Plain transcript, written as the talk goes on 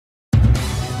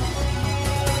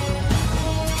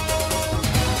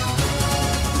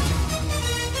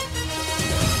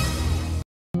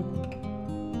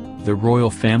The royal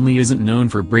family isn't known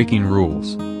for breaking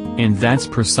rules. And that's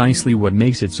precisely what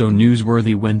makes it so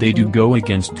newsworthy when they do go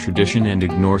against tradition and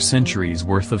ignore centuries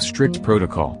worth of strict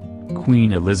protocol.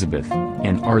 Queen Elizabeth,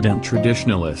 an ardent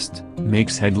traditionalist,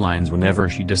 makes headlines whenever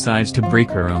she decides to break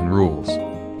her own rules.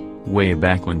 Way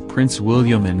back when Prince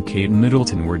William and Kate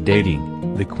Middleton were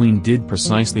dating, the Queen did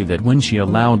precisely that when she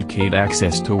allowed Kate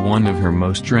access to one of her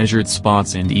most treasured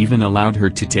spots and even allowed her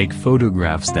to take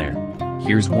photographs there.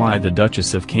 Here's why the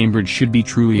Duchess of Cambridge should be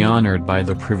truly honored by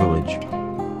the privilege.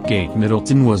 Kate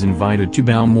Middleton was invited to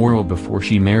Balmoral before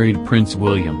she married Prince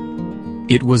William.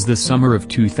 It was the summer of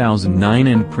 2009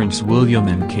 and Prince William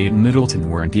and Kate Middleton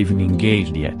weren't even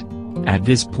engaged yet. At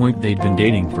this point they'd been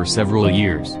dating for several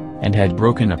years, and had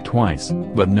broken up twice,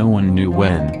 but no one knew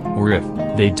when, or if,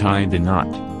 they'd tied the knot.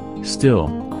 Still,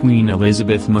 Queen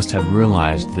Elizabeth must have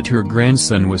realized that her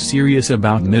grandson was serious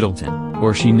about Middleton,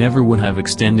 or she never would have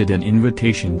extended an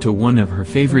invitation to one of her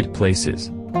favorite places.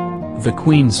 The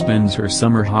Queen spends her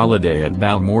summer holiday at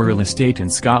Balmoral Estate in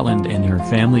Scotland and her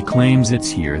family claims it's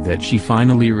here that she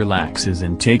finally relaxes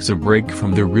and takes a break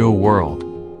from the real world.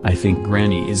 "I think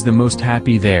Granny is the most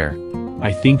happy there.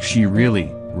 I think she really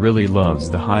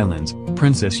loves the Highlands,"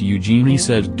 Princess Eugenie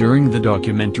said during the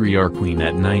documentary Our Queen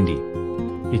at 90.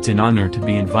 It's an honor to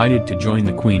be invited to join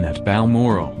the Queen at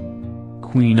Balmoral.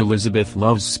 Queen Elizabeth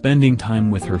loves spending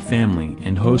time with her family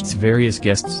and hosts various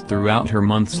guests throughout her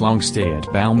months-long stay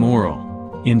at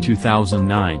Balmoral. In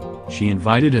 2009, she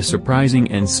invited a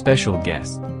surprising and special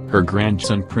guest, her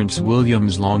grandson Prince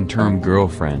William's long-term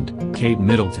girlfriend, Kate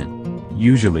Middleton.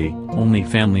 Usually, only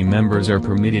family members are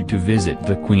permitted to visit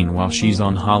the Queen while she's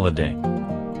on holiday.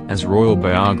 As royal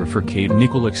biographer Kate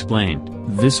Middleton explained,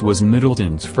 this was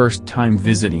Middleton's first time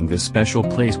visiting the special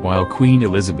place while Queen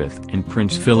Elizabeth and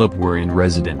Prince Philip were in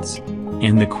residence.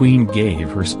 And the Queen gave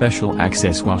her special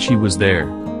access while she was there.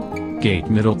 Kate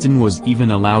Middleton was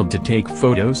even allowed to take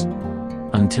photos.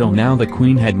 Until now the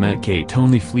Queen had met Kate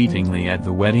only fleetingly at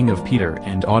the wedding of Peter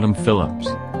and Autumn Phillips,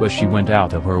 but she went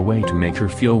out of her way to make her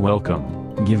feel welcome,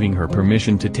 giving her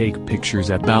permission to take pictures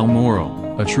at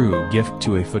Balmoral, a true gift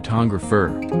to a photographer.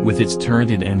 With its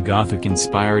turreted and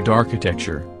Gothic-inspired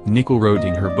architecture, Nichol wrote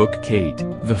in her book Kate,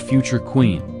 the Future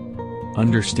Queen.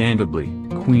 Understandably,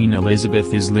 Queen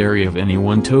Elizabeth is leery of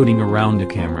anyone toting around a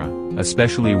camera,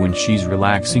 especially when she's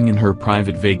relaxing in her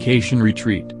private vacation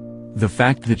retreat. The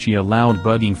fact that she allowed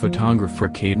budding photographer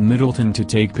Kate Middleton to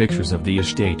take pictures of the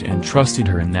estate and trusted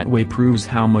her in that way proves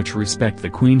how much respect the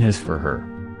Queen has for her.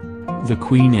 The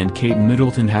Queen and Kate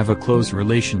Middleton have a close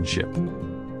relationship.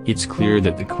 It's clear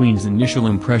that the Queen's initial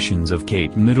impressions of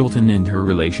Kate Middleton and her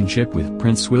relationship with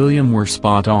Prince William were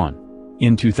spot on.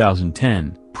 In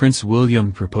 2010, Prince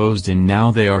William proposed and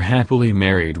now they are happily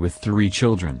married with 3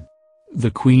 children.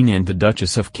 The Queen and the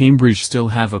Duchess of Cambridge still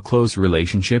have a close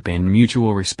relationship and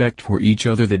mutual respect for each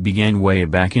other that began way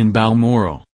back in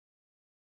Balmoral.